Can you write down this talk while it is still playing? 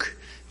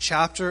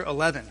chapter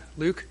 11.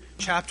 Luke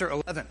chapter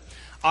 11.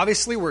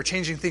 Obviously, we're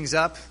changing things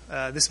up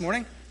this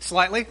morning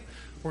slightly.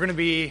 We're going to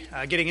be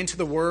getting into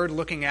the Word,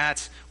 looking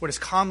at what is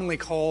commonly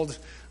called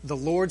the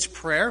Lord's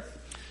Prayer,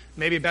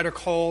 maybe better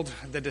called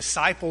the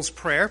Disciples'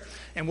 Prayer.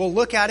 And we'll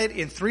look at it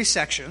in three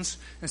sections.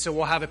 And so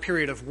we'll have a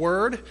period of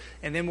Word,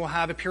 and then we'll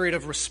have a period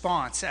of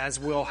response, as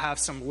we'll have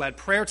some led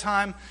prayer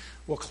time.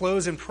 We'll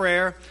close in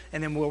prayer,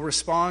 and then we'll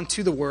respond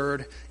to the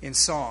Word in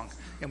song.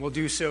 And we'll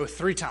do so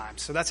 3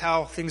 times. So that's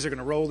how things are going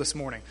to roll this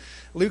morning.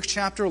 Luke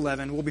chapter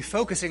 11, we'll be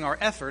focusing our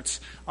efforts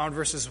on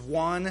verses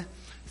 1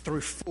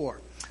 through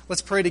 4.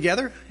 Let's pray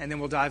together, and then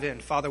we'll dive in.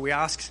 Father, we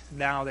ask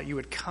now that you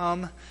would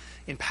come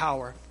in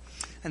power,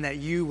 and that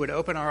you would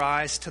open our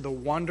eyes to the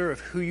wonder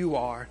of who you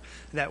are,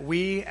 that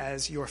we,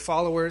 as your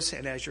followers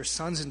and as your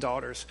sons and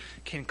daughters,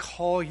 can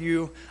call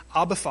you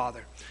Abba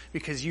Father,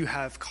 because you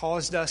have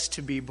caused us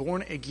to be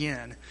born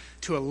again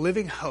to a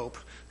living hope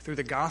through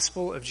the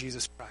gospel of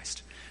Jesus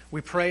Christ. We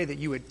pray that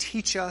you would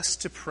teach us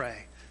to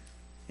pray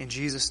in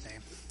Jesus' name.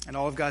 And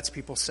all of God's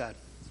people said,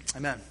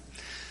 Amen.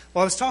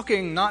 Well, I was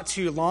talking not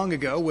too long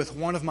ago with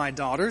one of my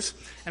daughters,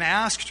 and I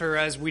asked her,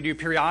 as we do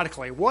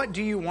periodically, what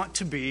do you want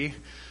to be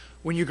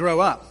when you grow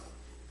up?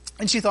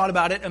 And she thought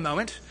about it a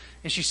moment,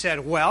 and she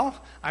said, well,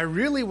 I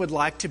really would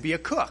like to be a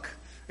cook,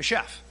 a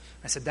chef.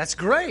 I said, that's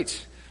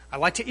great. I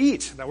like to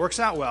eat. That works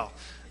out well.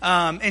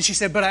 And she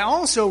said, but I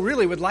also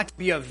really would like to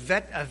be a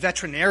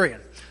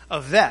veterinarian, a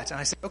vet. And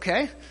I said,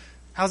 okay,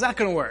 how's that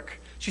going to work?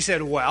 She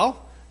said,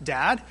 well,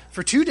 Dad,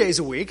 for 2 days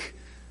a week,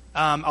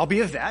 I'll be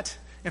a vet,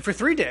 and for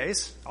 3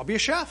 days, I'll be a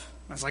chef.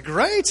 I was like,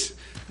 great,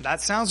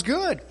 that sounds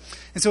good.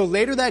 And so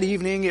later that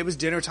evening, it was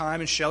dinner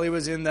time, and Shelly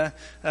was in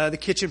the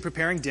kitchen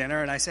preparing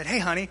dinner, and I said, hey,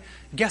 honey,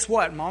 guess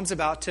what? Mom's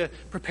about to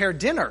prepare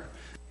dinner.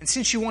 And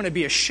since you want to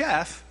be a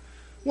chef,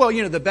 well,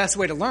 you know, the best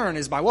way to learn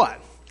is by what?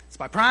 It's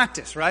by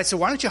practice, right? So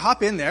why don't you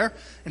hop in there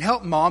and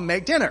help Mom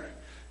make dinner?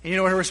 And you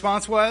know what her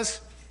response was?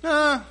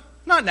 Not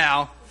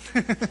now.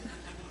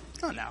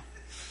 Not now.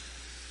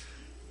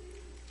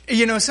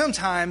 You know,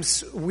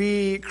 sometimes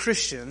we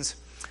Christians,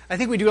 I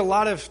think we do a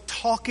lot of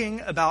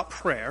talking about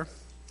prayer,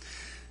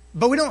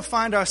 but we don't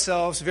find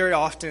ourselves very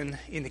often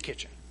in the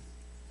kitchen.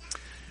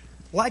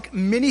 Like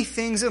many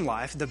things in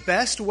life, the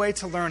best way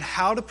to learn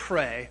how to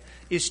pray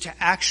is to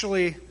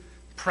actually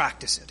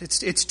practice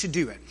it. It's to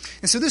do it.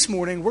 And so this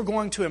morning, we're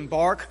going to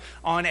embark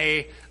on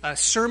a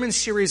sermon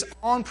series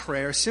on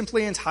prayer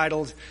simply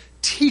entitled,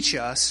 Teach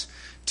Us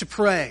to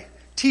Pray.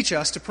 Teach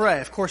us to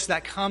pray. Of course,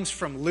 that comes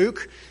from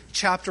Luke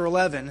chapter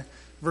 11,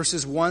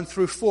 verses 1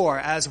 through 4,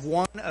 as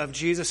one of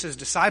Jesus'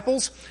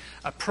 disciples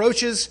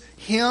approaches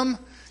him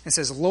and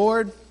says,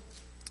 Lord,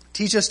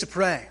 teach us to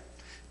pray.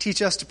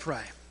 Teach us to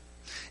pray.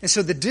 And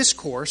so the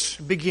discourse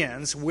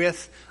begins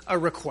with a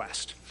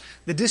request.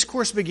 The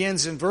discourse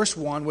begins in verse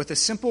 1 with a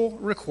simple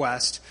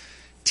request,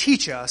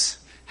 teach us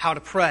how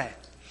to pray.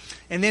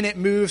 And then it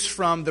moves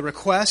from the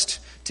request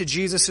to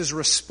Jesus'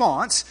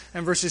 response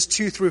in verses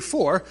 2 through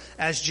 4,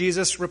 as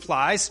Jesus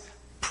replies,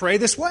 pray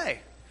this way.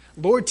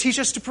 Lord, teach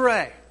us to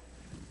pray.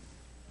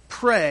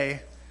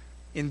 Pray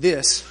in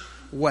this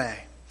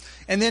way.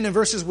 And then in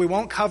verses we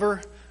won't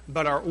cover,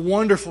 but are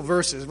wonderful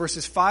verses,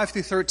 verses 5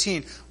 through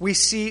 13, we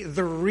see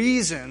the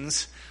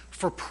reasons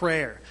for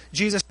prayer.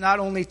 Jesus not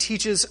only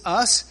teaches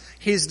us,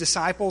 his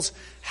disciples,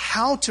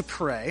 how to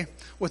pray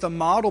with a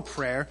model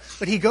prayer,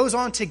 but he goes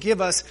on to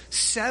give us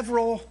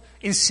several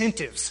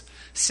incentives,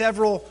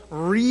 several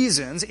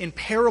reasons in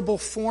parable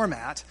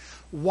format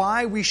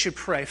why we should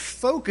pray,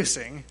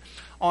 focusing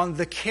on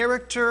the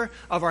character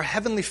of our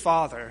Heavenly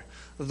Father,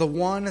 the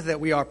one that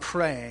we are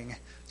praying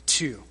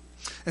to.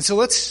 And so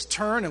let's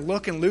turn and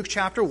look in Luke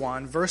chapter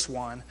 1, verse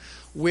 1,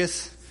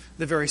 with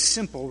the very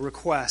simple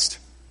request.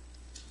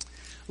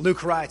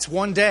 Luke writes,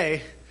 one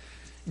day,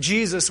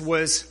 Jesus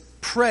was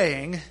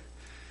praying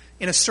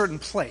in a certain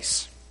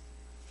place.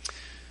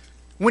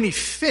 When he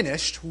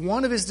finished,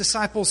 one of his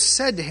disciples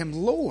said to him,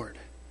 Lord,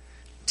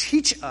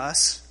 teach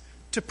us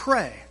to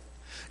pray,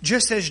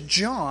 just as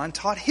John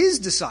taught his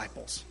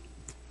disciples.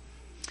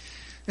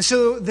 And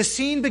so the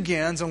scene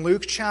begins in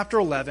Luke chapter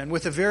 11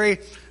 with a very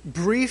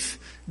brief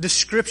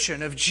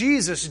description of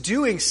Jesus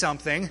doing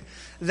something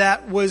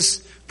that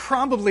was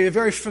probably a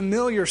very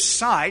familiar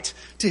sight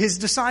to his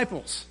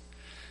disciples.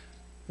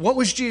 What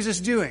was Jesus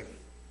doing?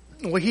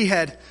 Well, he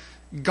had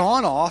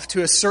gone off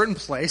to a certain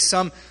place,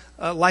 some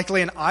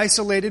likely an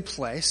isolated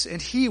place,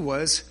 and he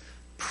was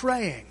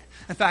praying.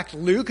 In fact,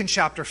 Luke in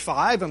chapter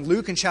 5 and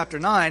Luke in chapter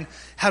 9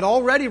 had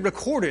already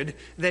recorded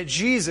that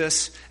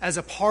Jesus, as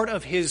a part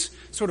of his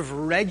sort of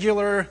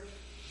regular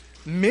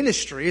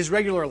ministry, his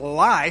regular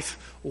life,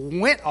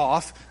 went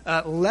off,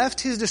 left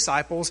his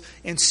disciples,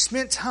 and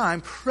spent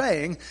time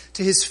praying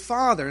to his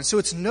Father. And so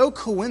it's no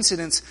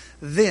coincidence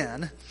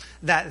then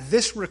that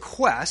this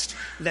request,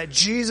 that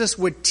Jesus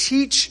would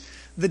teach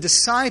the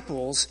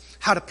disciples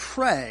how to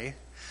pray,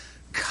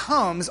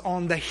 comes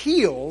on the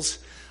heels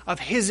of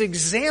his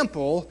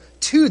example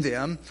to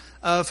them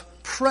of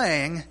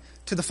praying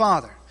to the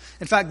Father.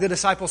 In fact, the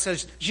disciple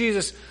says,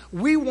 Jesus,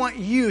 we want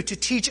you to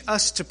teach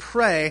us to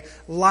pray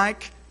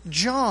like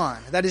John,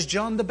 that is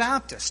John the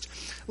Baptist.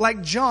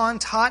 Like John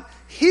taught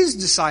his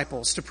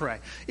disciples to pray.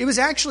 It was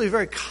actually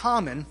very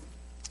common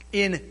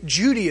in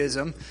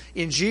Judaism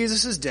in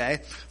Jesus'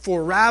 day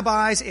for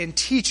rabbis and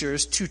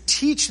teachers to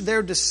teach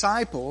their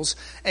disciples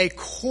a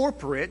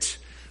corporate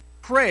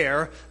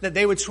prayer that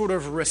they would sort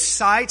of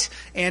recite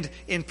and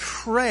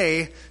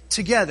pray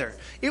together.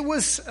 It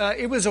was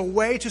a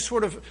way to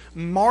sort of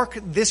mark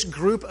this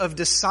group of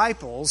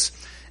disciples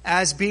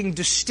as being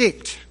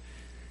distinct.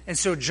 And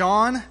so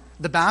John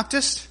the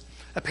Baptist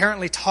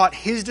apparently taught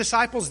his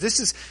disciples, this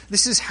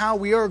is how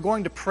we are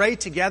going to pray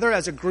together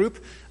as a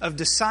group of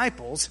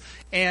disciples.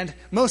 And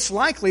most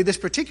likely this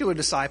particular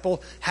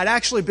disciple had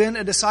actually been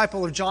a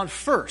disciple of John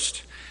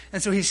first.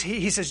 And so he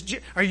says,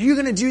 are you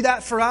going to do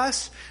that for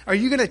us? Are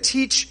you going to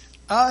teach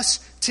us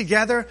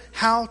together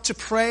how to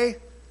pray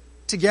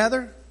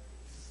together?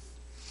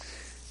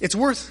 It's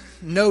worth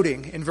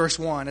noting in verse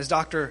 1, as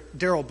Dr.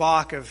 Darrell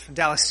Bach of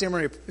Dallas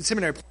Seminary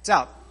points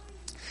out,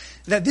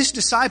 that this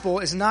disciple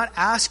is not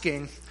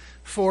asking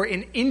for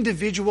an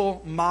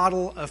individual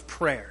model of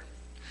prayer.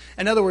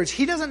 In other words,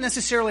 he doesn't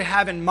necessarily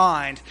have in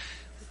mind,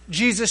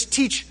 Jesus,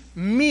 teach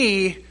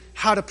me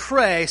how to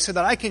pray so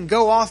that I can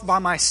go off by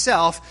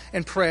myself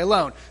and pray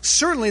alone.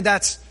 Certainly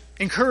that's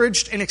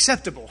encouraged and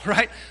acceptable,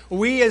 right?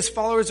 We as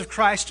followers of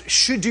Christ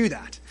should do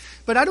that.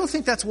 But I don't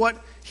think that's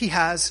what he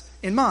has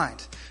in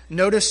mind.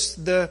 Notice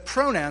the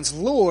pronouns.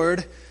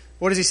 Lord,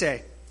 what does he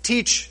say?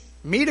 Teach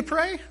me to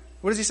pray?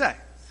 What does he say?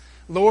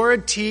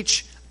 Lord,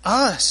 teach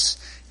us.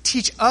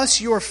 Teach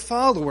us, your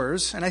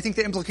followers, and I think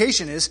the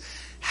implication is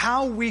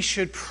how we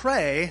should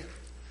pray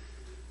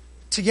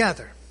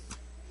together.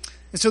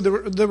 And so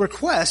the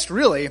request,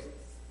 really,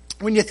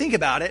 when you think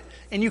about it,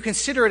 and you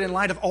consider it in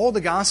light of all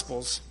the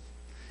Gospels,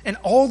 and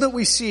all that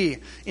we see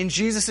in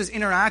Jesus'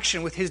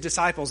 interaction with his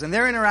disciples, and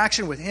their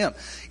interaction with him,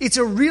 it's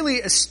a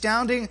really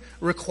astounding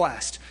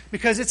request.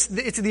 Because it's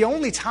the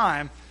only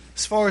time,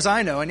 as far as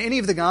I know, in any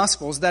of the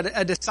Gospels, that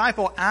a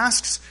disciple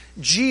asks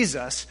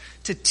Jesus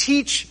to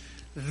teach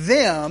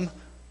them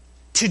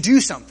to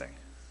do something.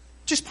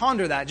 Just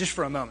ponder that just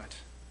for a moment.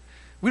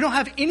 We don't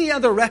have any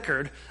other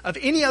record of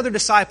any other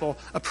disciple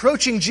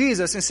approaching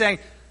Jesus and saying,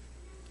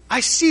 I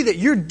see that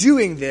you're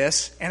doing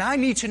this, and I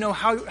need to know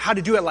how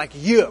to do it like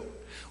you.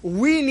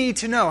 We need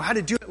to know how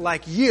to do it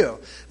like you.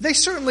 They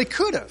certainly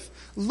could have.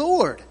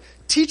 Lord,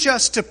 teach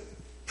us to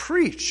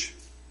preach.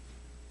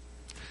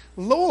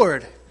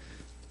 Lord,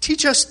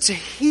 teach us to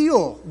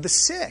heal the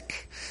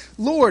sick.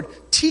 Lord,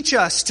 teach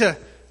us to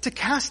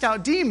cast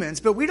out demons,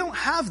 but we don't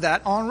have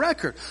that on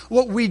record.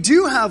 What we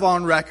do have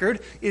on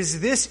record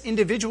is this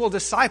individual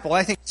disciple,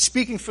 I think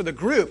speaking for the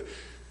group,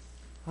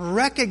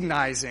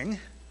 recognizing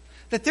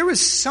that there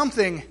was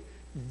something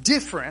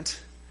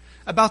different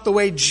about the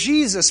way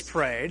Jesus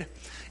prayed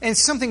and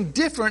something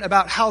different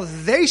about how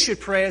they should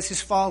pray as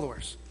his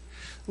followers.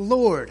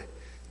 Lord,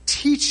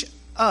 teach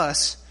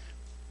us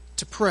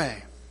to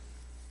pray.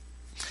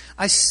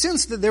 I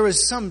sense that there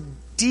was some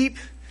deep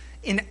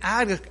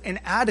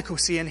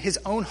inadequacy in his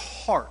own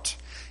heart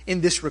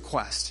in this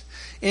request.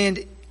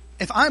 And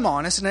if I'm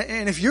honest,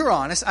 and if you're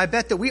honest, I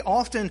bet that we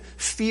often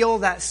feel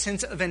that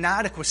sense of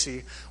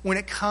inadequacy when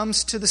it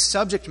comes to the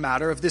subject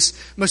matter of this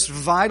most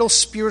vital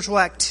spiritual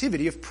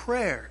activity of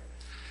prayer.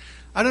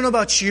 I don't know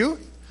about you,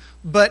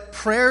 but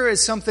prayer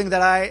is something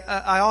that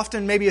I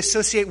often maybe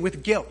associate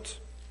with guilt.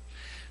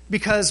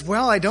 Because,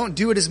 well, I don't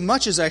do it as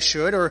much as I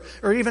should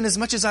or even as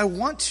much as I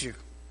want to.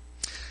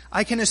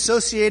 I can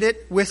associate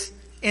it with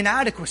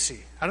inadequacy.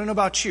 I don't know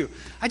about you.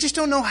 I just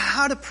don't know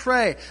how to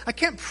pray. I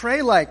can't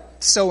pray like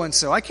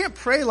so-and-so. I can't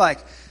pray like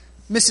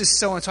Mrs.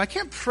 So-and-so. I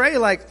can't pray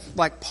like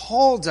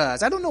Paul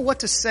does. I don't know what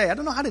to say. I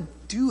don't know how to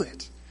do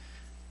it.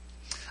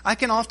 I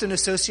can often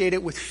associate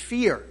it with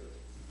fear.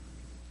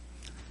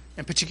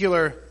 In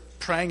particular,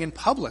 praying in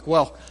public.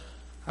 Well,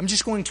 I'm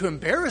just going to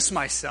embarrass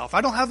myself.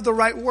 I don't have the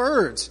right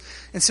words.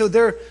 And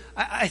so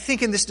I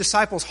think in this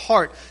disciple's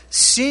heart,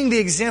 seeing the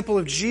example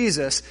of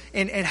Jesus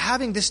and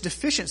having this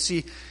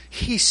deficiency,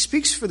 he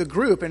speaks for the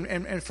group.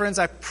 And friends,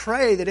 I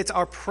pray that it's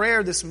our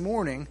prayer this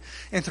morning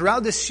and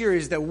throughout this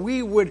series that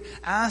we would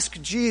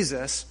ask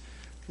Jesus,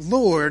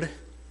 Lord,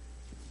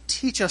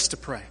 teach us to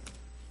pray.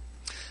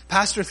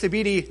 Pastor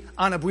Thabiti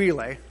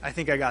Anabuile, I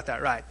think I got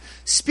that right,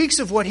 speaks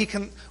of what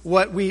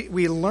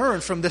we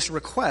learn from this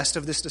request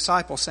of this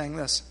disciple, saying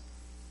this.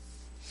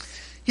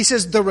 He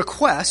says, the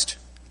request,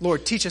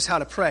 Lord, teach us how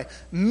to pray,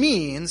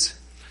 means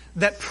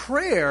that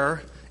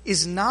prayer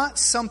is not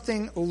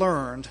something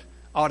learned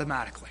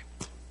automatically.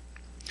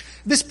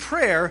 This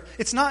prayer,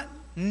 it's not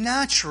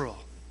natural.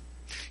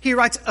 He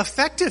writes,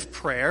 effective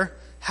prayer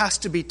has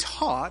to be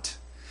taught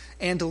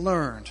and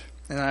learned.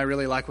 And I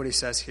really like what he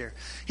says here.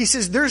 He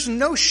says there's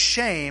no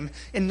shame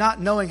in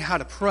not knowing how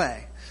to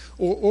pray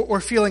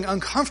or feeling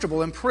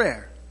uncomfortable in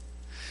prayer.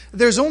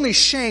 There's only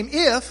shame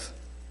if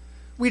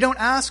we don't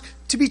ask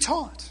to be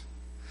taught.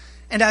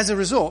 And as a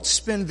result,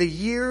 spend the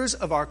years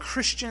of our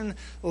Christian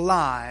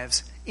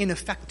lives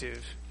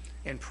ineffective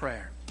in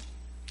prayer.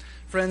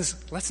 Friends,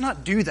 let's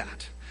not do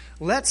that.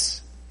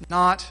 Let's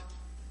not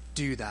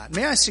do that.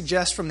 May I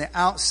suggest from the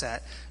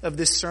outset of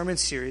this sermon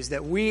series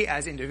that we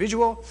as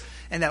individual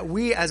and that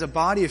we as a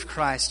body of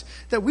Christ,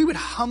 that we would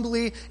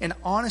humbly and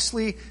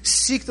honestly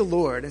seek the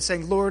Lord and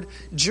saying, Lord,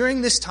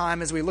 during this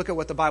time as we look at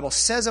what the Bible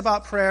says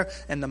about prayer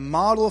and the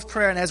model of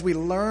prayer, and as we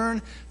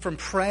learn from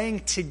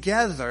praying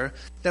together,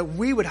 that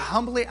we would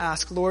humbly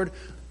ask, Lord,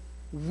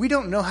 we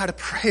don't know how to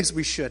pray as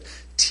we should.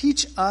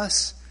 Teach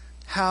us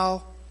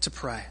how to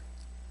pray.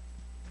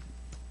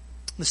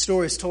 The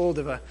story is told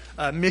of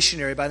a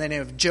missionary by the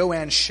name of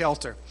Joanne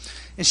Shelter.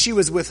 And she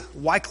was with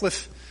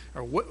Wycliffe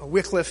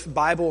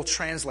Bible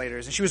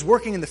translators. And she was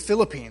working in the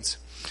Philippines.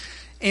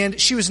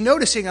 And she was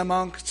noticing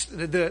amongst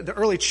the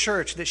early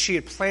church that she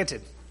had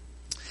planted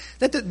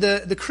that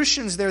the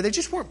Christians there, they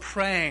just weren't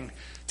praying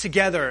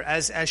together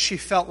as she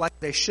felt like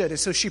they should. And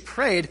so she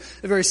prayed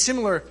a very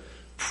similar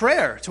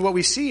prayer to what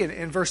we see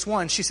in verse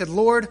 1. She said,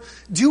 Lord,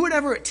 do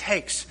whatever it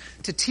takes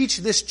to teach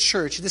this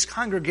church, this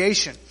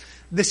congregation,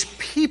 this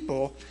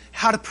people,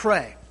 how to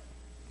pray.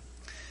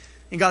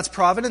 In God's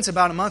providence,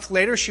 about a month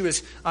later, she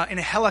was in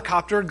a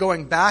helicopter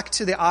going back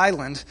to the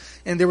island,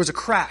 and there was a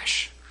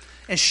crash,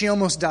 and she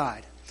almost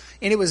died.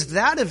 And it was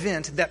that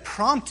event that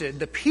prompted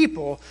the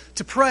people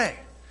to pray,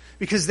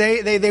 because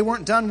they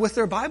weren't done with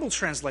their Bible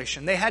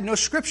translation. They had no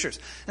scriptures,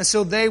 and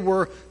so they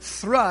were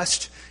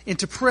thrust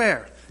into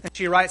prayer. And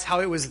she writes how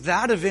it was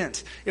that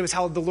event, it was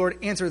how the Lord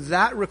answered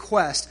that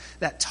request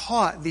that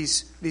taught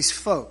these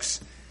folks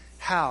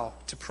how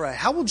to pray.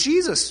 How will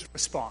Jesus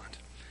respond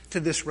to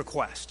this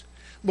request?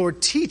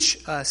 Lord,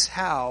 teach us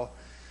how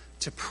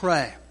to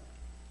pray.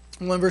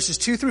 Well, in verses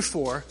 2 through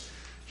 4,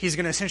 he's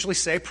going to essentially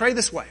say, pray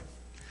this way.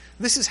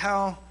 This is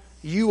how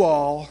you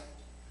all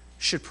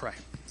should pray.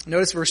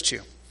 Notice verse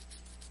 2.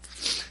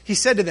 He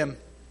said to them,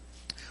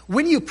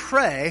 when you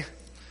pray,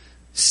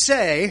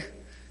 say,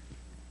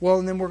 well,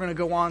 and then we're going to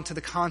go on to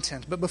the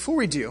content. But before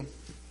we do,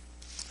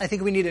 I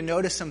think we need to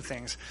notice some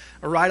things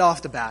right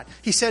off the bat.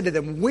 He said to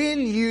them,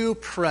 when you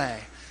pray,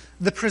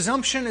 the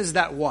presumption is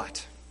that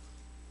what?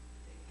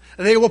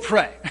 They will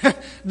pray.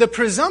 The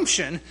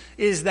presumption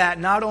is that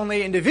not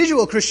only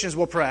individual Christians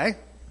will pray,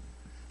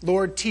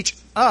 Lord, teach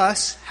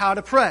us how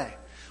to pray.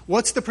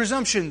 What's the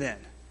presumption then?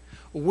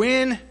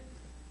 When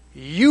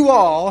you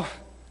all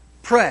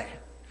pray.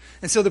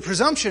 And so the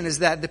presumption is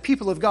that the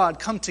people of God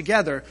come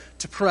together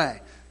to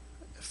pray,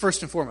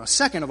 first and foremost.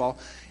 Second of all,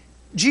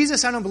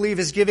 Jesus, I don't believe,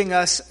 is giving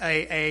us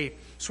a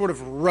sort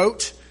of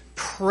rote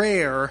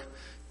prayer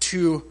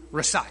to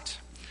recite.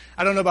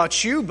 I don't know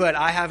about you, but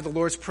I have the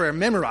Lord's Prayer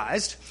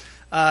memorized,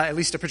 at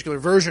least a particular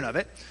version of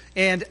it.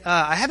 And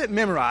I have it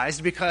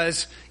memorized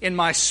because in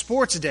my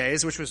sports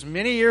days, which was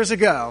many years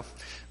ago,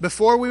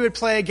 before we would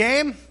play a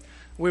game,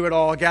 we would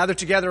all gather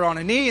together on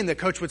a knee, and the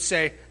coach would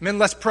say, men,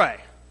 let's pray.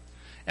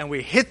 And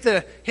we hit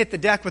the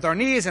deck with our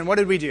knees, and what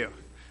did we do?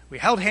 We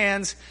held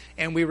hands,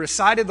 and we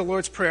recited the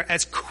Lord's Prayer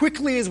as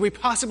quickly as we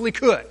possibly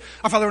could.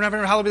 Our Father in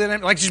heaven, hallowed be thy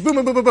name. Like just boom,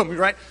 boom, boom, boom, boom,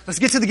 right? Let's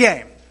get to the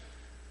game.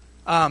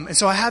 And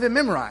so I have it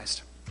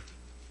memorized.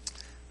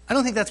 I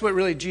don't think that's what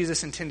really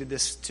Jesus intended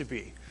this to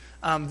be.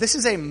 This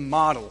is a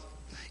model.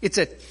 It's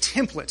a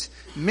template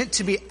meant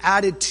to be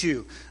added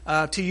to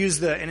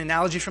use an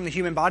analogy from the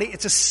human body,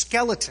 it's a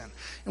skeleton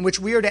in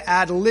which we are to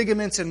add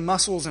ligaments and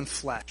muscles and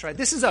flesh. Right?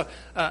 This is a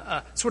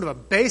sort of a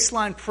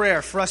baseline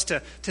prayer for us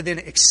to then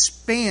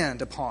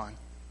expand upon.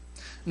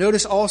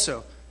 Notice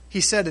also, he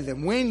said to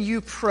them, when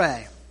you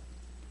pray,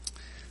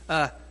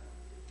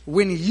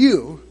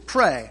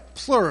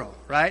 plural,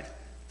 right?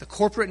 The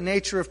corporate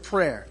nature of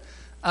prayer.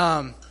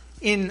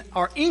 In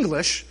our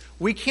English,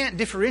 we can't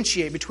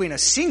differentiate between a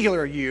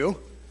singular you,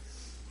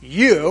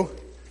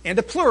 and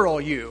a plural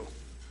you.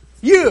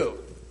 You,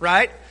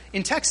 right?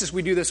 In Texas,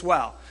 we do this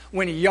well.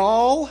 When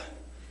y'all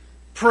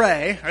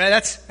pray, right?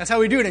 That's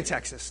how we do it in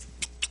Texas.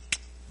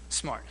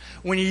 Smart.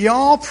 When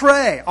y'all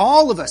pray,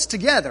 all of us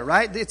together,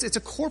 right? It's a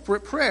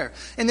corporate prayer.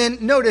 And then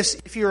notice,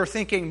 if you're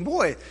thinking,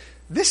 boy,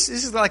 this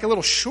is like a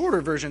little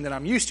shorter version than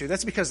I'm used to.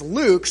 That's because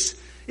Luke's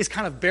is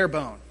kind of bare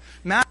bone.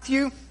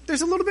 Matthew,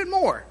 there's a little bit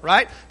more,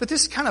 right? But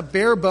this is kind of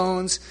bare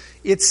bones.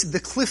 It's the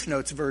Cliff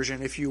Notes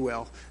version, if you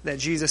will, that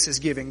Jesus is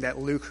giving that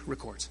Luke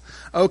records.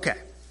 Okay.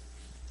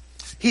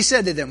 He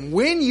said to them,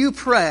 when you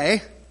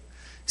pray,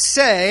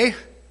 say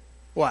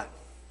what?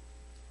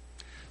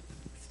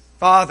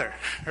 Father,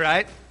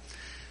 right?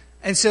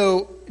 And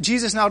so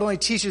Jesus not only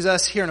teaches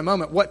us here in a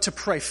moment what to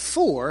pray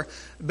for,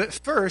 but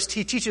first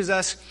he teaches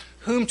us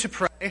whom to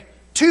pray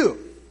to.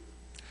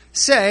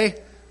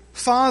 Say,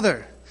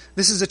 Father.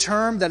 This is a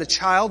term that a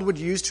child would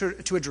use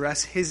to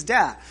address his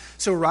dad.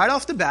 So right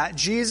off the bat,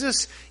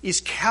 Jesus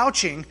is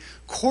couching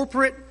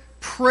corporate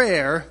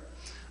prayer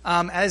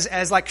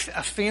as like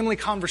a family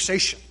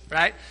conversation,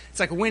 right? It's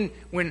like when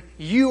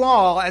you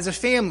all as a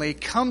family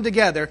come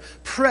together,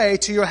 pray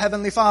to your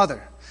Heavenly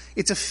Father.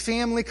 It's a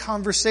family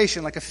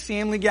conversation, like a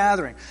family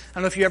gathering. I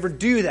don't know if you ever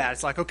do that.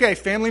 It's like, okay,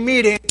 family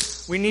meeting.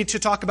 We need to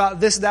talk about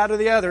this, that, or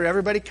the other.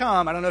 Everybody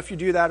come. I don't know if you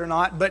do that or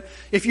not. But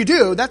if you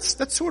do,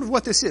 that's sort of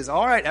what this is.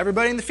 All right,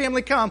 everybody in the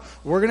family come.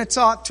 We're going to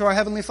talk to our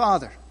Heavenly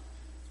Father.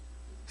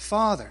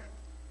 Father.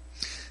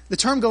 The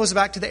term goes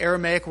back to the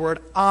Aramaic word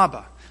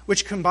Abba,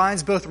 which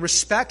combines both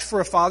respect for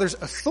a father's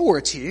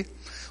authority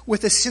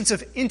with a sense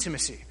of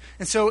intimacy.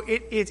 And so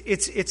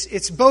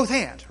it's both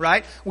and,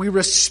 right? We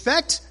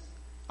respect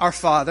our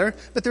Father,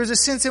 but there's a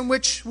sense in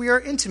which we are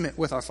intimate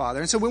with our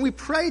Father. And so when we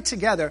pray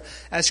together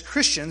as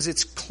Christians,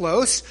 it's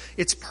close,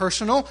 it's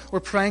personal. We're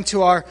praying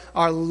to our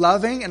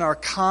loving and our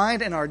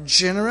kind and our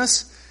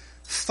generous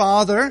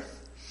Father,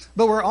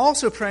 but we're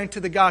also praying to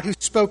the God who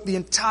spoke the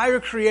entire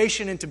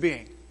creation into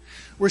being.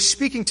 We're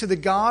speaking to the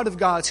God of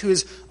gods who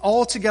is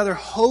altogether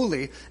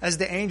holy, as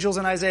the angels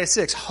in Isaiah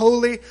 6.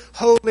 Holy,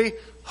 holy,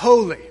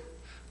 holy.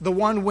 The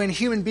one when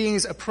human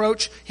beings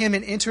approach Him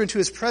and enter into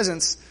His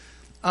presence,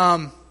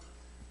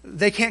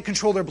 they can't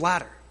control their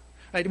bladder.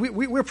 Right?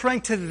 We're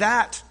praying to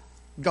that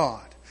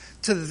God,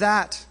 to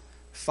that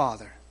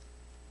Father.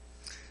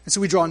 And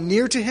so we draw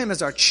near to Him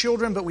as our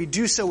children, but we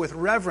do so with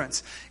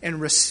reverence and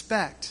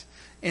respect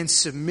and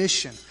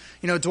submission.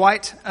 You know,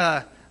 Dwight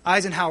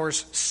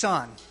Eisenhower's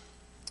son,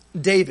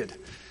 David,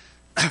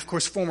 of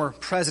course, former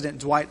President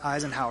Dwight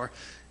Eisenhower,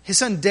 his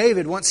son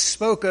David once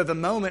spoke of a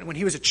moment when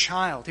he was a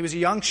child. He was a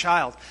young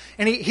child.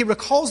 And he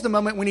recalls the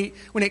moment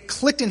when it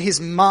clicked in his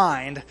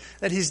mind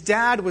that his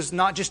dad was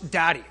not just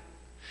daddy.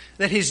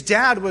 That his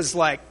dad was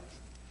like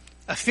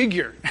a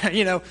figure,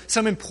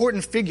 some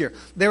important figure.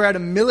 They were at a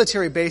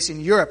military base in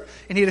Europe,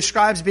 and he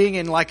describes being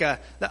in like the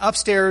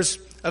upstairs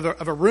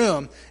of a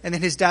room, and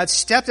then his dad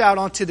stepped out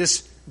onto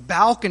this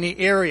balcony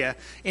area,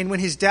 and when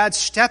his dad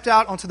stepped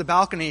out onto the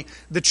balcony,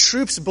 the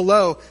troops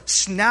below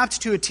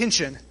snapped to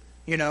attention,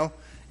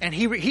 and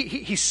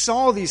he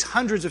saw these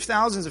hundreds of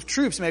thousands of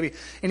troops maybe,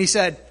 and he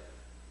said,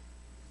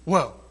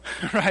 "Whoa."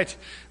 Right?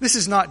 This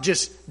is not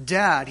just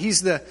dad.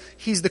 He's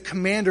the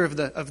commander of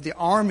the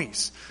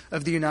armies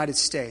of the United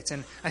States.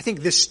 And I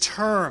think this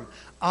term,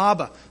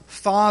 Abba,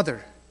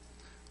 Father,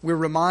 we're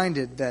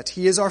reminded that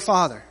He is our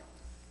Father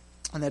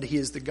and that He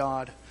is the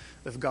God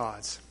of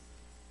gods.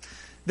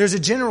 There's a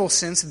general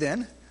sense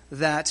then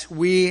that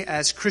we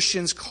as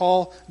Christians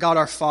call God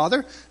our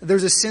Father.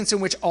 There's a sense in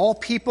which all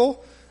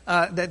people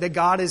that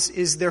God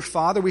is their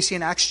Father. We see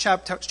in Acts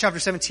chapter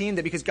 17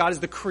 that because God is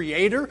the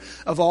creator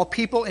of all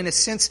people, in a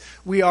sense,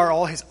 we are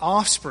all His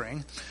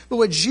offspring. But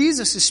what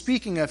Jesus is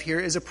speaking of here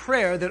is a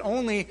prayer that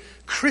only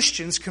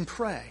Christians can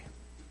pray.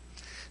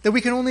 That we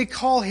can only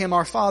call Him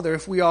our Father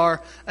if we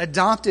are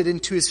adopted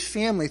into His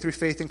family through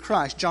faith in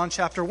Christ. John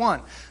chapter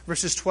 1,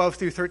 verses 12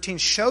 through 13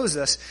 shows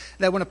us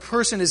that when a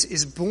person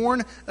is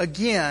born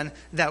again,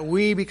 that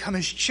we become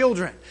His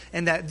children.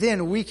 And that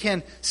then we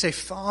can say,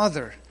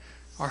 Father,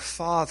 our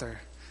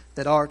Father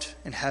that art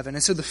in heaven.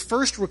 And so the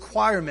first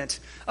requirement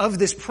of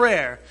this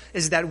prayer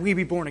is that we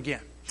be born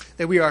again.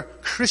 That we are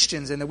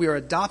Christians and that we are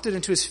adopted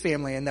into His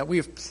family and that we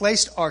have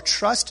placed our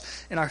trust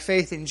and our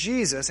faith in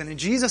Jesus and in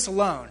Jesus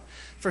alone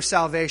for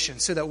salvation,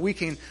 so that we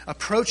can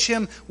approach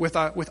Him with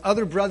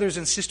other brothers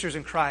and sisters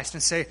in Christ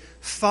and say,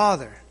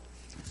 Father.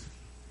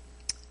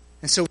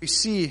 And so we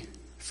see,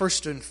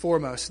 first and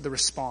foremost, the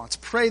response.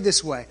 Pray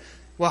this way.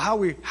 Well, how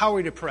are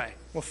we to pray?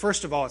 Well,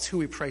 first of all, it's who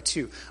we pray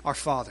to, our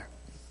Father.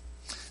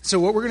 So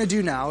what we're going to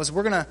do now is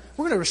we're going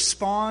to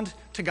respond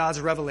to God's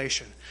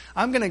revelation.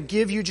 I'm going to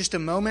give you just a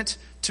moment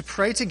to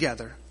pray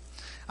together.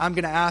 I'm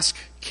going to ask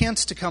Kent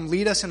to come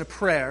lead us in a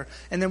prayer,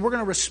 and then we're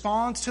going to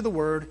respond to the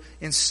Word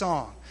in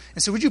song.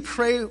 And so would you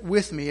pray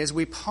with me as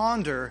we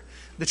ponder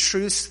the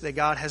truths that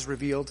God has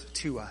revealed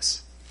to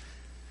us?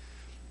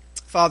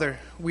 Father,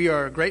 we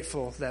are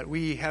grateful that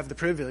we have the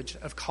privilege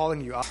of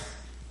calling you up.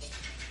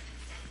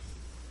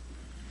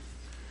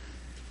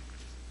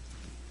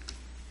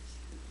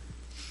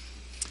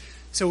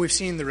 So we've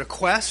seen the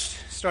request,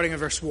 starting in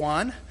verse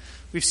 1.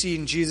 We've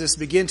seen Jesus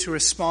begin to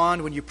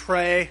respond when you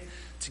pray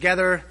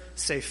together,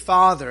 say,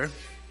 Father.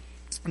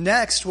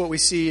 Next, what we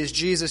see is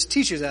Jesus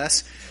teaches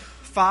us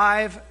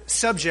 5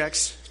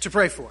 subjects to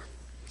pray for.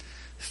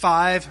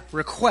 5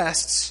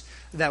 requests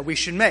that we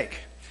should make.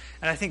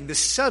 And I think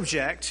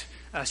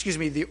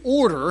the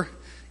order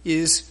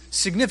is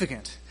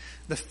significant.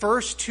 The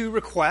first 2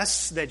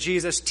 requests that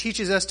Jesus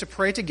teaches us to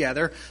pray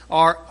together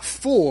are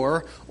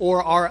for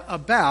or are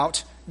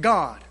about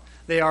God.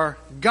 They are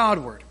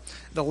Godward.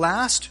 The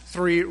last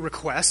 3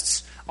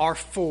 requests are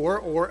for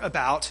or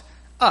about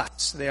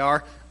us. They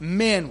are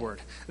manward.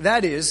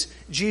 That is,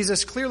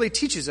 Jesus clearly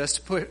teaches us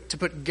to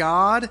put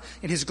God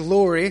and His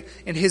glory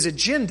and His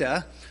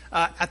agenda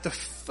at the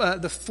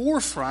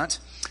forefront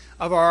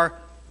of our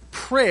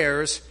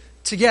prayers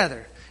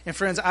together. And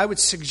friends, I would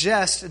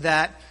suggest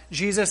that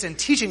Jesus, in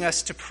teaching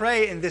us to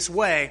pray in this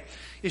way,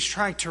 is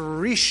trying to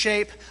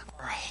reshape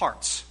our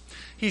hearts.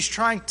 He's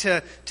trying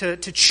to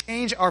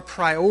change our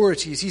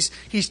priorities.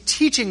 He's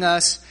teaching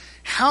us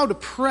how to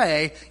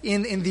pray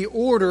in the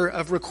order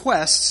of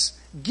requests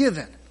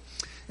given.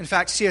 In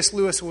fact, C.S.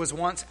 Lewis was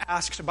once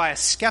asked by a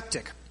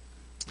skeptic.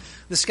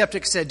 The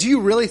skeptic said, "Do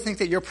you really think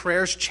that your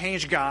prayers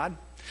change God?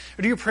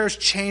 Or do your prayers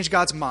change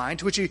God's mind?"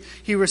 To which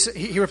he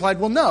replied,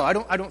 "Well, no,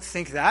 I don't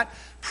think that.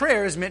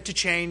 Prayer is meant to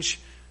change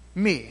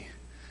me."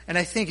 And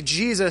I think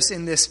Jesus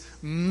in this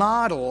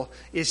model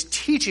is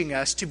teaching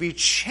us to be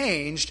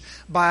changed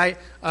by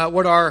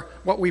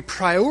what we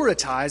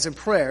prioritize in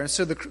prayer. And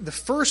so the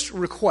first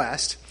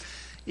request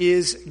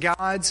is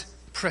God's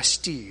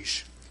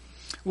prestige.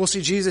 We'll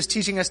see Jesus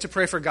teaching us to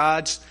pray for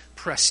God's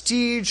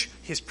prestige,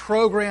 His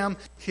program,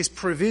 His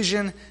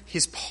provision,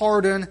 His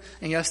pardon,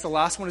 and yes, the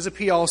last one is a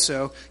P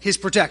also, His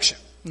protection.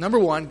 Number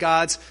one,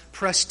 God's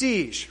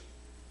prestige.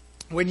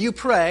 When you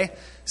pray,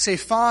 say,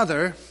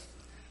 Father,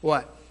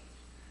 what?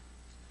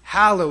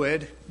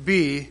 Hallowed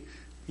be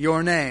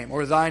your name,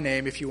 or thy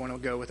name if you want to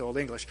go with Old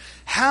English.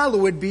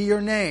 Hallowed be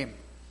your name.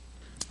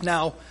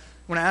 Now,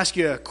 when I ask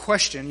you a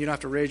question, you don't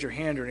have to raise your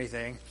hand or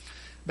anything,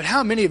 but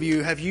how many of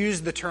you have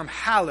used the term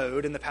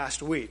hallowed in the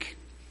past week?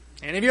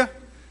 Any of you?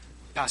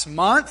 Past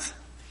month?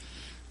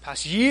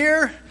 Past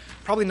year?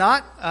 Probably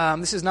not.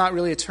 This is not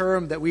really a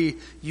term that we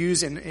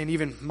use in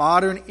even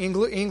modern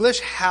English,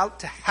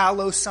 to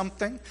hallow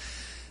something.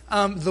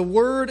 The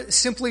word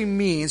simply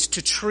means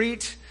to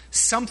treat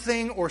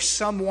something or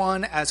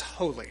someone as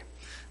holy.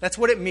 That's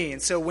what it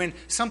means. So when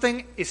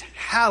something is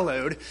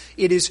hallowed,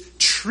 it is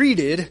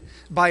treated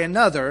by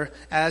another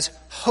as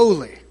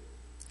holy.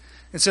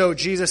 And so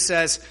Jesus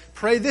says,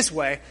 pray this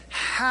way,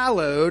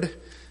 hallowed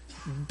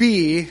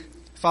be,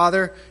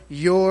 Father,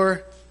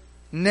 your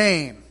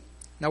name.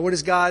 Now what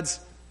is God's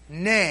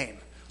name?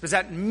 What does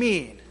that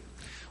mean?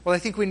 Well, I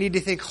think we need to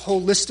think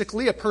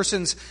holistically. A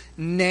person's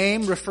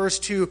name refers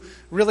to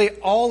really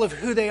all of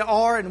who they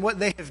are and what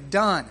they have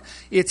done.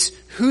 It's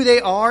who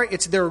they are,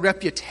 it's their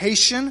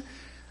reputation,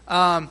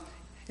 and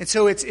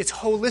so it's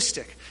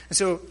holistic. And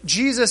so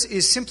Jesus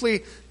is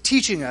simply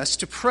teaching us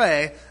to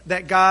pray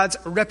that God's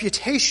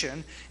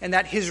reputation and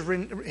that His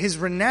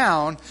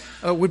renown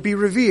would be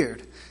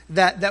revered.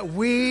 That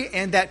we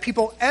and that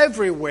people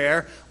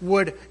everywhere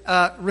would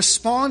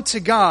respond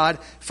to God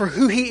for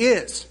who He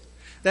is.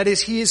 That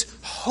is, He is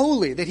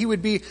holy, that He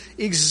would be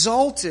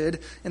exalted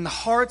in the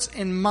hearts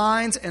and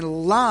minds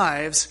and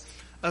lives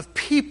of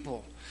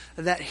people,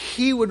 that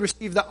He would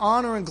receive the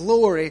honor and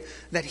glory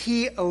that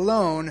He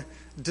alone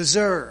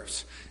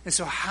deserves. And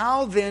so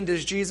how then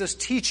does Jesus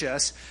teach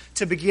us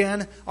to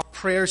begin our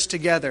prayers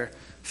together?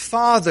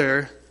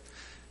 Father,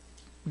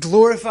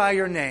 glorify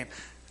your name.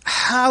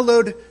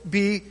 Hallowed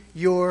be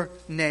your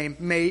name.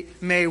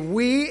 May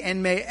we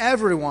and may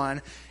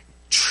everyone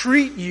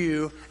treat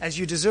you as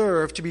you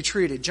deserve to be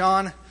treated.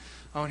 John,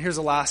 and here's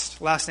the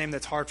last name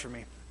that's hard for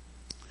me.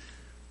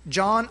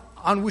 John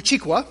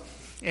Onwuchekwa,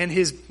 in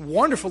his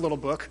wonderful little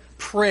book,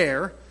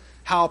 Prayer,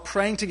 How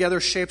Praying Together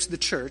Shapes the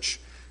Church,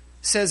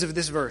 says of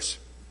this verse.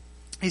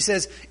 He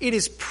says, it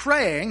is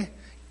praying,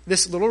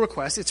 this little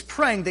request, it's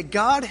praying that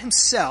God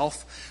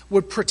Himself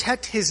would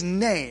protect His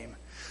name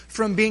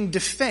from being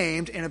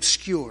defamed and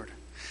obscured,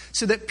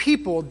 so that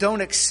people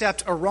don't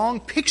accept a wrong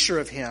picture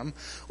of Him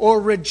or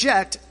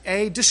reject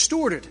a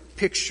distorted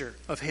picture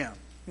of Him.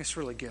 It's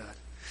really good.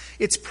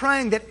 It's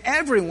praying that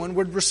everyone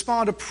would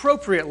respond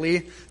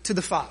appropriately to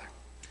the Father,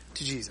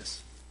 to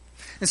Jesus.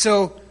 And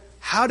so,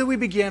 how do we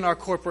begin our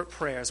corporate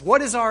prayers?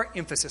 What is our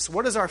emphasis?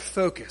 What is our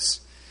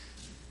focus?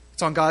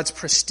 It's on God's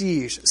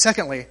prestige.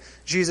 Secondly,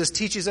 Jesus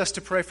teaches us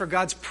to pray for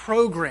God's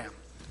program.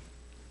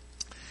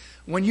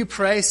 When you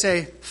pray,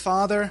 say,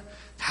 Father,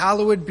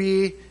 hallowed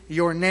be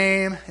your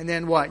name, and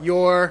then what?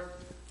 You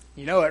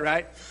know it,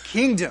 right?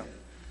 Kingdom.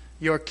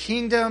 Your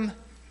kingdom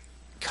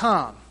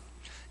come.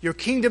 Your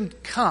kingdom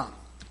come.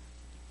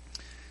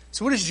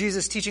 So what is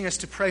Jesus teaching us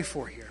to pray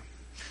for here?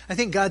 I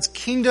think God's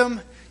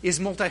kingdom is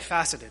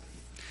multifaceted.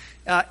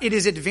 It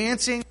is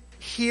advancing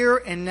here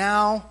and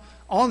now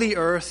on the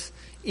earth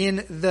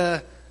in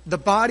the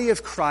body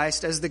of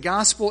Christ as the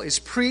gospel is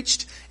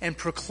preached and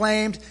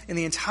proclaimed in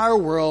the entire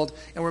world,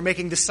 and we're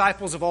making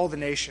disciples of all the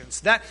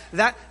nations. That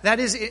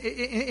is,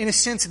 in a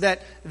sense,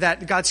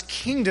 that God's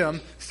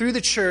kingdom through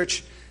the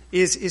church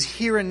is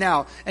here and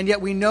now. And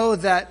yet we know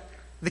that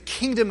the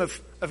kingdom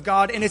of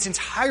God in its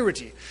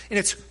entirety, in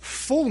its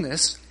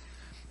fullness,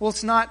 well,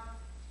 it's not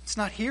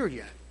here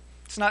yet.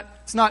 It's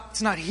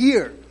not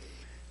here.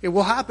 It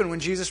will happen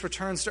when Jesus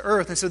returns to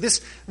earth. And so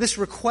this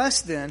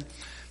request then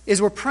is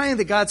we're praying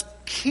that God's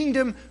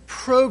kingdom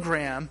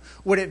program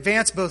would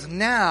advance both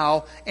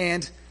now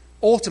and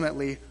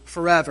ultimately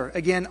forever.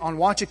 Again,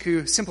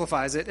 Onwuchekwa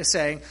simplifies it as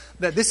saying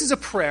that this is a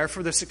prayer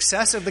for the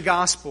success of the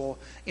gospel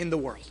in the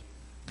world.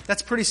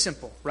 That's pretty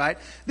simple, right?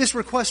 This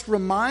request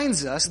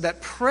reminds us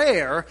that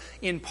prayer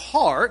in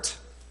part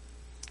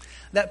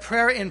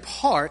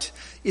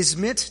is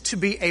meant to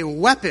be a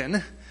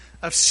weapon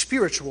of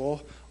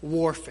spiritual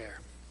warfare.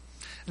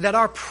 That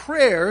our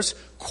prayers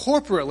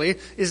corporately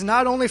is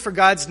not only for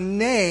God's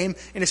name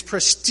and His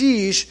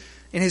prestige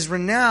and His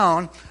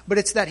renown, but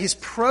it's that His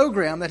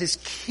program, that His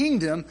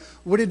kingdom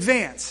would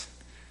advance.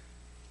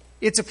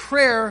 It's a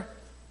prayer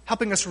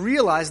helping us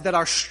realize that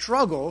our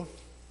struggle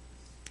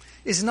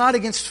is not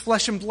against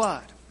flesh and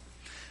blood,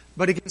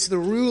 but against the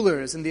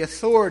rulers and the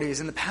authorities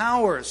and the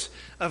powers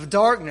of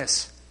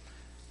darkness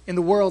in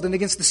the world, and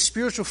against the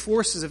spiritual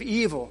forces of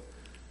evil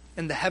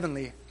in the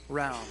heavenly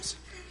realms.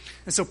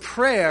 And so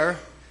prayer,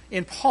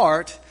 in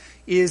part,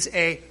 is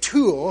a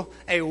tool,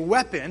 a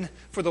weapon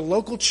for the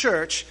local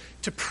church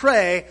to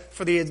pray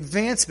for the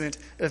advancement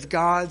of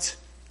God's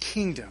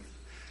kingdom.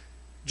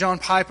 John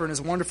Piper, in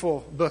his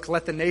wonderful book,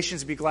 Let the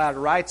Nations Be Glad,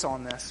 writes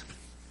on this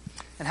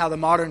and how the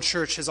modern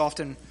church has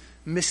often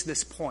missed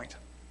this point.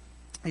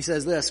 He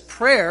says this: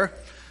 prayer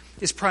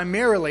is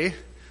primarily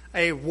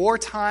a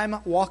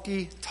wartime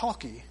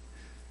walkie-talkie.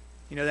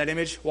 You know that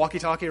image?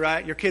 Walkie-talkie,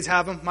 right? Your kids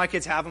have them. My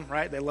kids have them,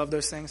 right? They love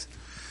those things.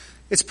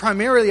 It's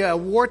primarily a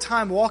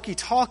wartime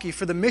walkie-talkie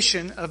for the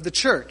mission of the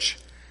church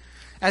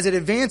as it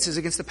advances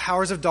against the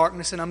powers of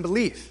darkness and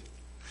unbelief.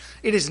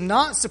 It is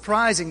not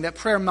surprising that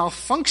prayer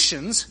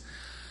malfunctions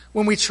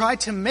when we try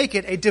to make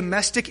it a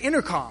domestic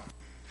intercom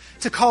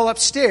to call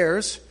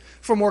upstairs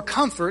for more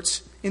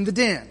comforts in the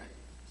den.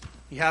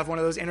 You have one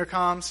of those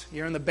intercoms,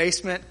 you're in the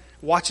basement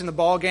watching the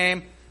ball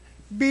game.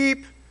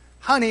 Beep,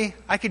 honey,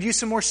 I could use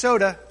some more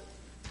soda.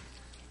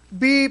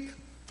 Beep,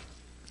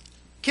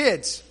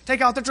 kids,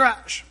 take out the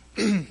trash.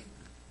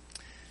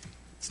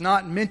 It's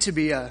not meant to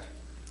be an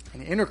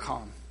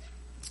intercom.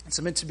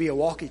 It's meant to be a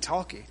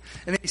walkie-talkie.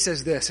 And then he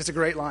says this, it's a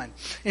great line.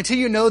 Until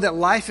you know that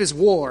life is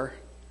war,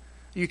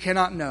 you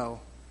cannot know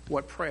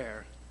what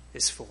prayer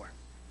is for.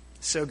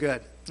 So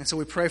good. And so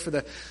we pray for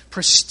the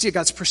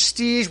God's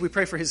prestige. We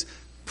pray for His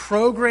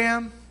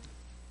program.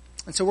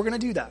 And so we're going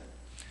to do that.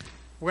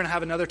 We're going to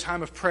have another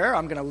time of prayer.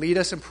 I'm going to lead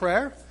us in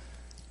prayer.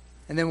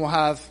 And then we'll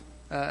have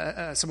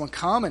someone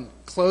come and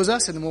close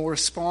us. And then we'll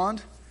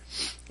respond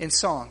in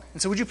song.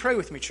 And so would you pray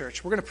with me,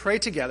 church? We're going to pray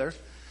together.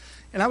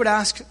 And I would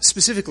ask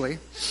specifically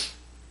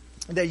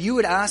that you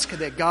would ask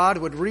that God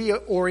would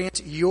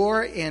reorient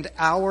your and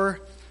our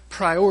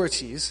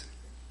priorities,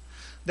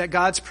 that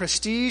God's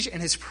prestige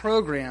and His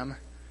program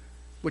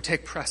would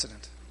take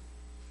precedent.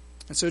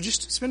 And so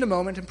just spend a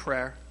moment in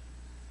prayer,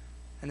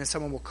 and then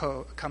someone will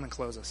come and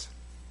close us.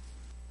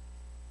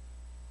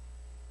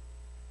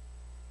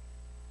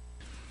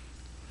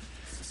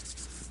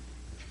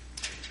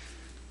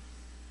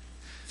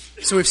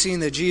 So we've seen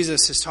that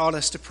Jesus has taught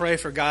us to pray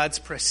for God's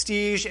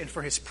prestige and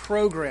for His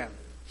program.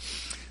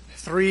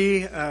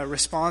 3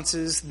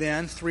 responses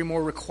then, 3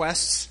 more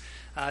requests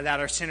that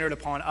are centered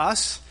upon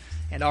us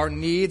and our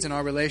needs and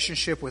our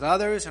relationship with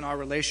others and our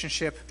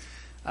relationship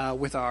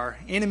with our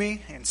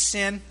enemy and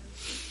sin.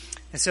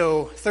 And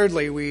so,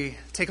 thirdly, we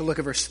take a look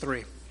at verse 3.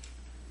 He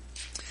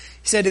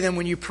said to them,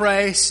 when you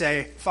pray,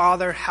 say,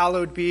 Father,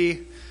 hallowed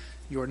be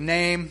your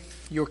name,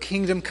 your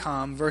kingdom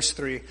come. Verse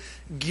 3,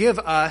 give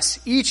us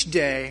each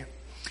day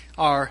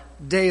our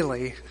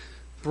daily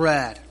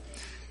bread.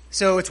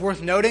 So it's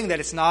worth noting that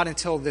it's not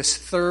until this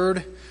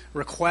third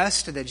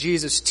request that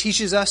Jesus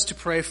teaches us to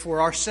pray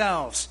for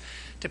ourselves,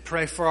 to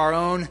pray for our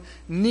own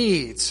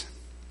needs.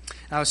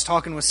 I was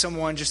talking with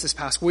someone just this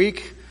past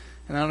week,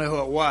 and I don't know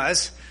who it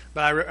was,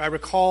 but I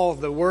recall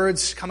the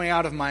words coming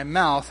out of my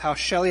mouth, how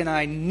Shelley and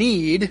I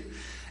need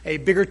a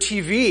bigger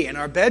TV in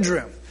our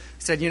bedroom.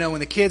 I said, when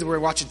the kids were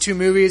watching 2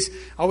 movies,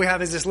 all we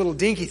have is this little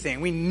dinky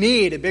thing. We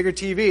need a bigger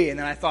TV. And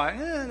then I thought,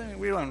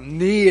 we don't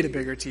need a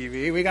bigger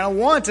TV. We gotta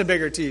want a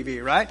bigger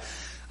TV, right?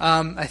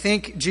 I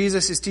think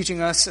Jesus is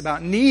teaching us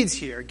about needs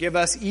here. Give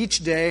us each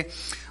day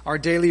our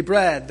daily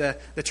bread.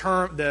 The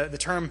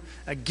term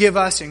give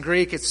us in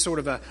Greek, it's sort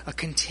of a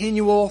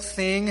continual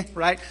thing,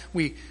 right?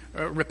 We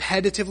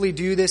repetitively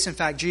do this. In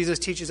fact, Jesus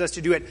teaches us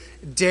to do it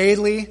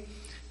daily,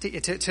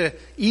 to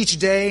each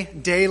day,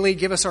 daily,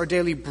 give us our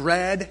daily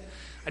bread.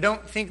 I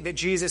don't think that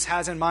Jesus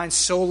has in mind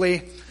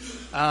solely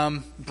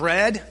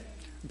bread.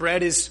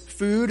 Bread is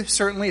food,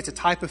 certainly. It's a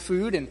type of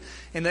food. And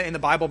in the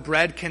Bible,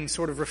 bread can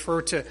sort of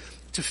refer to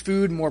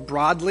food more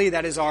broadly.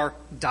 That is our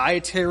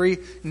dietary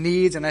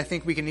needs. And I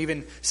think we can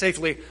even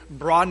safely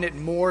broaden it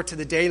more to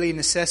the daily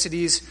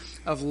necessities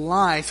of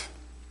life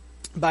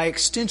by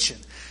extension.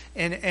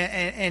 And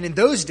in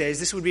those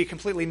days, this would be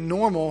completely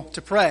normal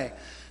to pray.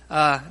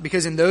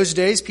 Because in those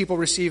days, people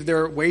received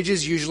their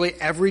wages usually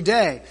every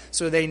day.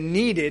 So they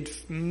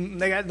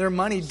got their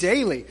money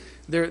daily.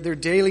 Their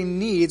daily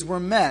needs were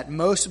met.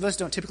 Most of us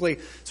don't typically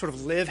sort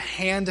of live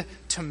hand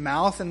to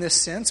mouth in this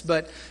sense,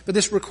 but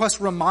this request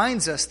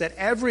reminds us that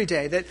every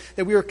day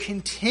that we are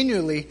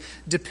continually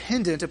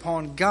dependent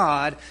upon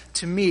God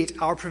to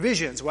meet our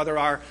provisions, whether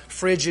our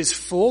fridge is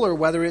full or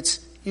whether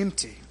it's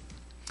empty.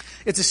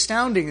 It's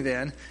astounding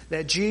then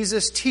that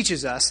Jesus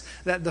teaches us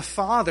that the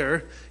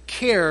Father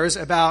cares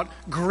about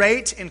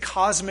great and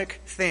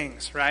cosmic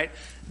things, right?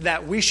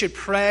 That we should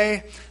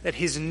pray that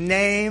His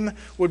name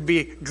would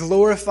be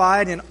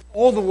glorified in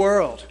all the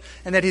world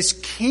and that His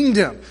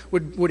kingdom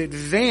would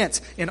advance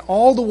in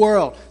all the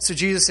world. So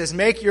Jesus says,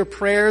 make your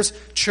prayers,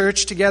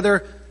 church,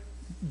 together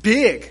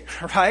big,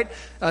 right?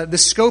 The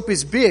scope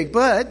is big,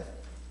 but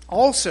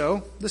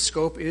also the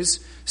scope is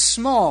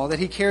small, that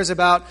He cares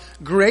about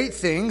great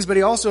things, but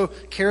He also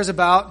cares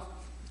about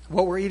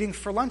what we're eating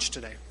for lunch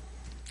today.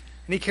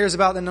 And He cares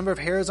about the number of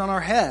hairs on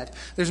our head.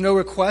 There's no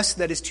request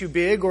that is too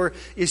big or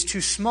is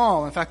too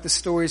small. In fact, the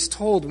story is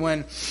told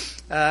when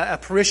a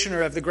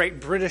parishioner of the great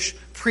British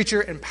preacher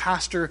and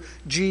pastor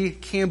G.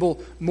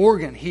 Campbell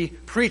Morgan, he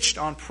preached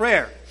on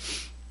prayer.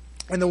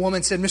 And the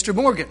woman said, Mr.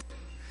 Morgan,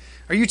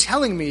 Are you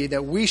telling me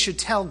that we should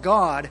tell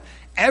God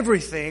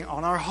everything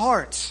on our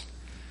hearts?"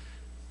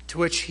 To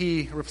which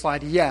he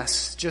replied,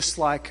 "Yes, just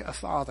like a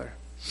father."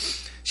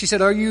 She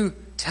said, "Are you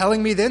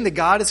telling me then that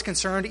God is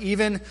concerned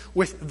even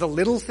with the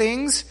little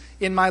things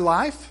in my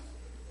life?"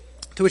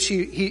 To which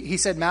he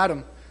said,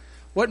 "Madam,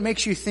 what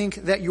makes you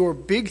think that your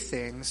big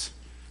things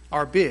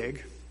are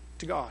big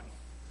to God?"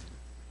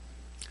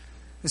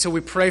 And so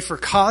we pray for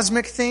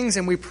cosmic things,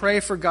 and we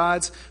pray for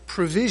God's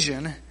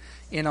provision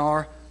in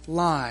our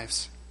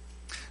lives.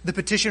 The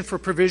petition for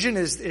provision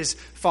is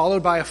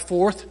followed by a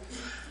fourth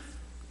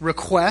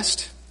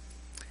request,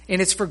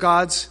 and it's for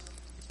God's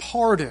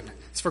pardon.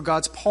 It's for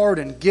God's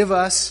pardon. Give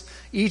us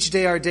each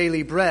day our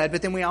daily bread.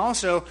 But then we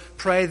also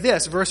pray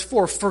this, verse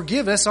 4,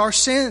 forgive us our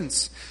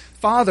sins.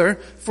 Father,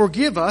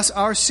 forgive us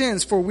our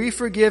sins, for we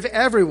forgive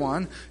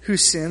everyone who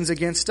sins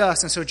against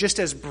us. And so just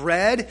as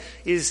bread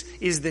is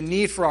the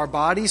need for our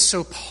bodies,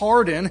 so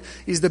pardon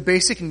is the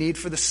basic need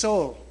for the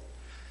soul.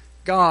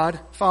 God,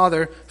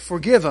 Father,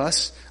 forgive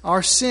us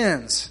our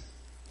sins.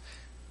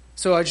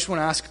 So I just want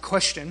to ask a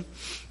question.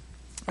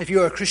 If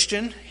you are a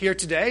Christian here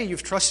today,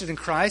 you've trusted in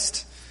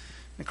Christ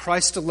and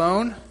Christ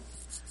alone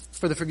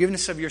for the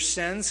forgiveness of your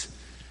sins,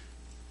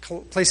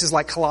 places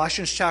like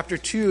Colossians chapter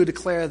 2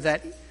 declare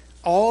that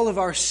all of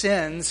our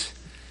sins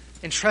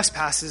and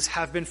trespasses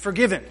have been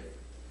forgiven.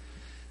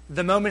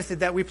 The moment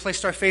that we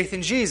placed our faith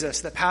in Jesus,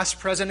 the past,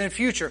 present, and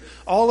future,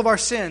 all of our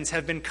sins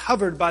have been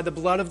covered by the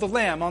blood of the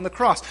Lamb on the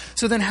cross.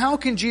 So then how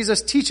can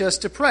Jesus teach us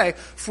to pray,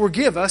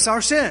 forgive us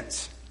our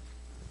sins?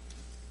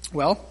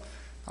 Well,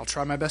 I'll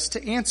try my best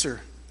to answer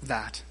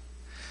that.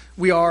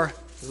 We are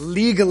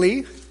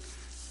legally,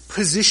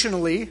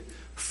 positionally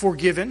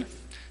forgiven,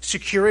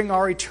 securing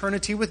our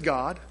eternity with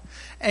God.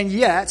 And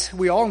yet,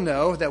 we all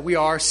know that we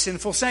are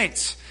sinful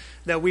saints,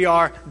 that we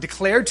are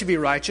declared to be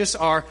righteous,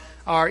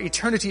 our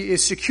eternity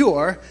is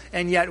secure,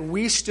 and yet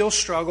we still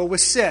struggle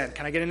with sin.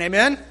 Can I get an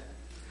amen?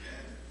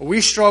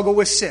 We struggle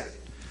with sin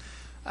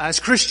as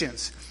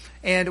Christians.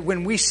 And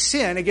when we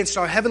sin against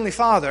our Heavenly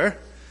Father,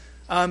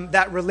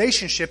 that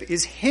relationship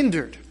is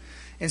hindered.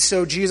 And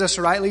so Jesus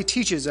rightly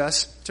teaches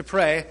us to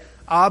pray,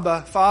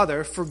 Abba,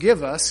 Father,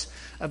 forgive us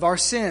of our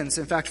sins.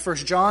 In fact, 1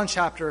 John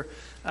chapter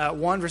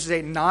 1 verses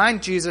 8 and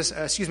 9,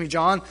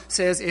 John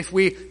says, if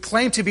we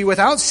claim to be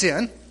without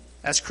sin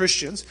as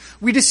Christians,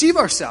 we deceive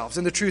ourselves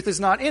and the truth is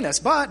not in us.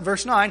 But,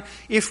 verse 9,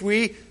 if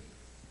we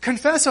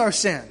confess our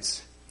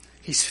sins,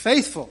 He's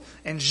faithful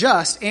and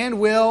just and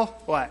will,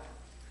 what?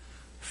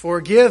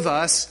 Forgive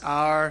us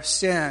our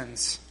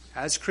sins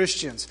as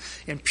Christians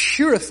and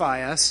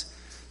purify us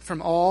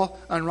from all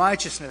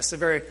unrighteousness. A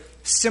very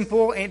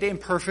simple and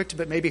imperfect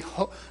but maybe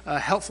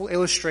helpful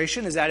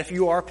illustration is that if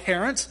you are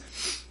parents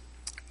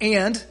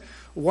and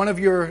one of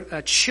your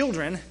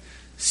children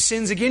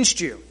sins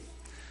against you.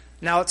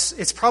 Now,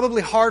 it's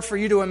probably hard for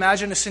you to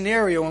imagine a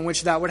scenario in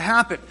which that would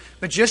happen,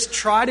 but just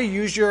try to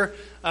use your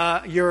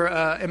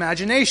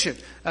imagination.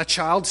 A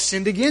child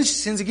sins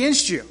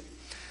against you.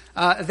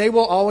 They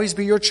will always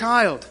be your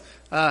child.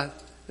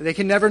 They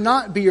can never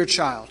not be your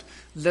child.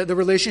 The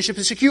relationship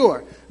is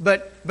secure.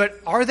 But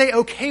are they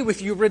okay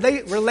with you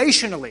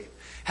relationally?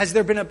 Has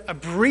there been a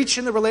breach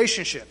in the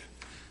relationship?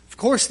 Of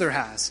course there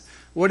has.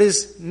 What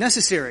is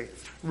necessary?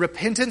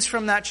 Repentance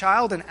from that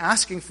child and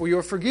asking for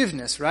your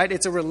forgiveness, right?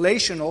 It's a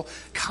relational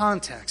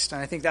context.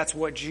 And I think that's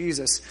what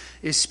Jesus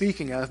is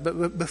speaking of.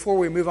 But before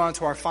we move on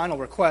to our final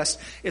request,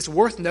 it's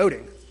worth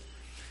noting,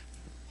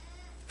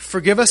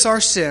 forgive us our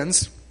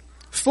sins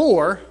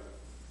for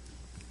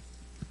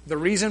the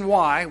reason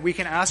why we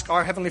can ask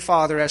our Heavenly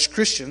Father as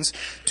Christians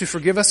to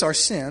forgive us our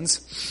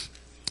sins,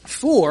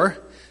 for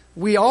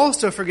we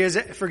also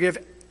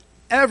forgive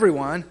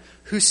everyone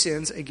who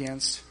sins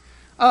against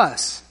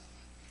us.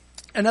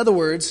 In other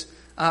words,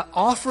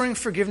 offering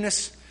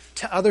forgiveness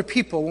to other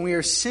people when we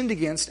are sinned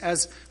against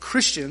as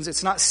Christians,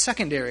 it's not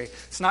secondary,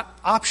 it's not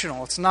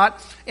optional, it's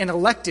not an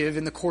elective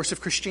in the course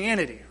of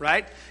Christianity,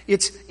 right?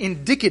 It's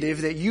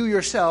indicative that you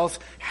yourself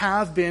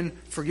have been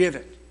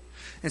forgiven.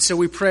 And so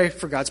we pray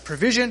for God's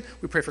provision,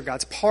 we pray for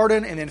God's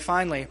pardon, and then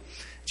finally,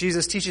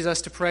 Jesus teaches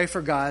us to pray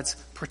for God's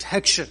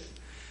protection.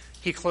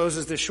 He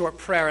closes this short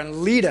prayer,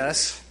 and lead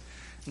us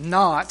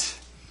not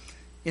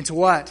into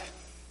what?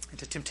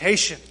 Into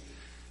temptation.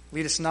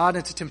 Lead us not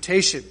into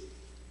temptation.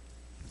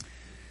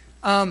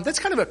 That's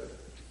kind of a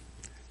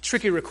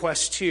tricky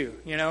request too,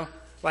 you know?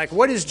 Like,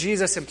 what is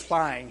Jesus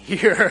implying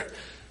here?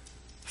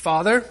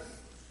 Father,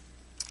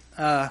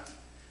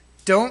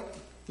 don't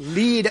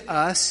lead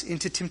us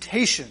into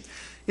temptation.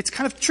 It's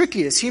kind of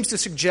tricky. It seems to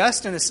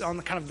suggest, and it's on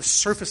the kind of the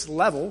surface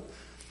level,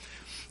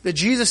 that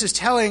Jesus is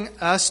telling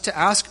us to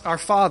ask our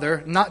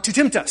Father not to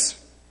tempt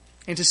us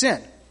into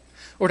sin,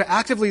 or to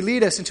actively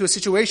lead us into a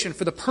situation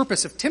for the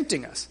purpose of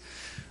tempting us.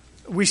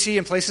 We see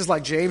in places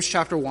like James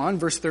chapter 1,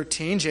 verse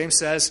 13, James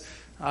says,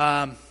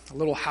 a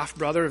little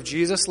half-brother of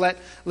Jesus, let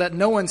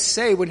no one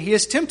say when he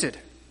is tempted,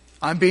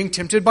 I'm being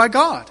tempted by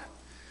God.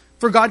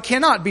 For God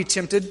cannot be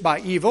tempted by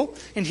evil,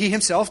 and He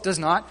Himself does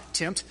not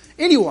tempt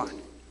anyone.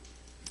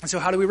 And so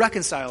how do we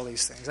reconcile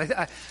these things?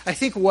 I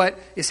think what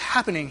is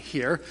happening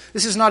here,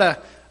 this is not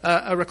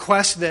a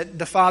request that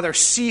the Father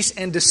cease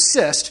and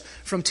desist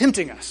from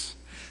tempting us.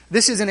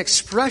 This is an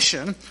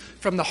expression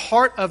from the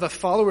heart of a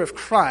follower of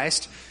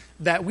Christ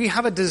that we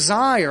have a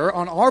desire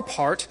on our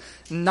part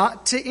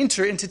not to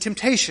enter into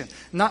temptation,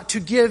 not to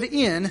give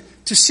in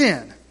to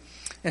sin.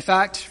 In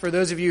fact, for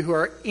those of you who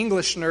are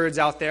English nerds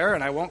out there,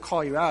 and I won't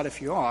call you out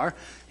if you are,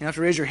 you have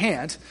to raise your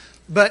hand,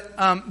 but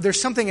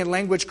there's something in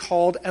language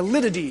called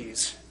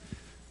elidides.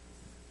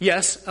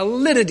 Yes,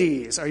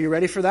 elidides. Are you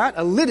ready for that?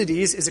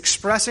 Elidides is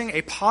expressing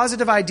a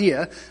positive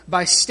idea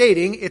by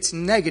stating its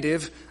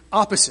negative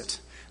opposite.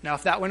 Now,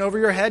 if that went over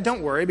your head,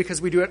 don't worry, because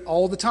we do it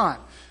all the time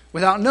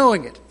without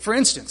knowing it. For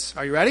instance,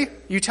 are you ready?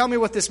 You tell me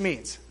what this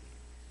means.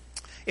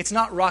 It's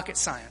not rocket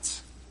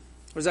science.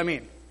 What does that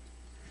mean?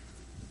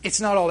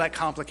 It's not all that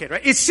complicated,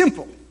 right? It's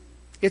simple.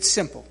 It's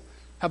simple.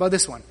 How about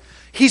this one?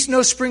 He's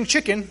no spring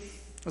chicken.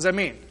 What does that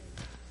mean?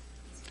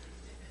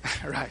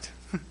 Right.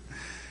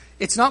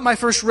 It's not my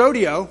first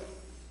rodeo.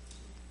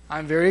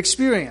 I'm very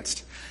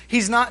experienced.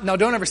 He's not, no,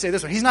 don't ever say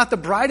this one. He's not the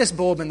brightest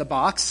bulb in the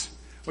box.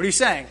 What are you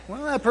saying?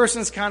 Well, that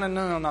person's kind of,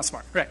 no, not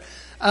smart. Right.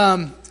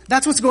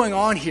 That's what's going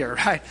on here,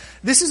 right?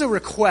 This is a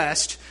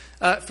request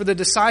for the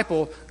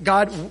disciple.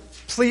 God,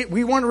 please,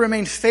 we want to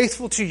remain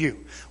faithful to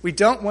you. We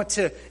don't want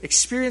to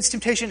experience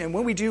temptation, and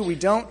when we do, we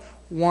don't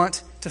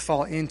want to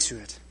fall into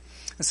it.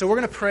 And so we're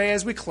going to pray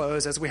as we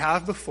close, as we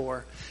have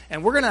before,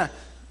 and we're going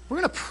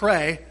to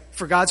pray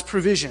for God's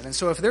provision. And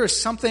so if there is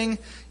something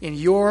in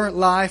your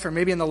life, or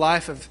maybe in the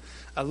life of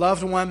a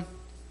loved one,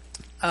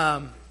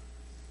 then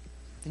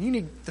you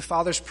need the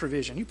Father's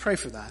provision. You pray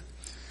for that.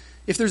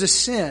 If there's a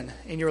sin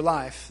in your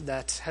life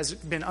that has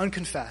been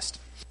unconfessed,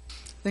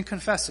 then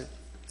confess it.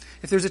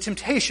 If there's a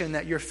temptation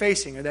that you're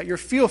facing or that you're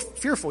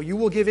fearful you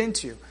will give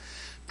into,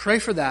 pray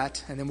for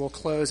that, and then we'll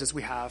close as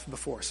we have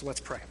before. So let's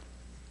pray.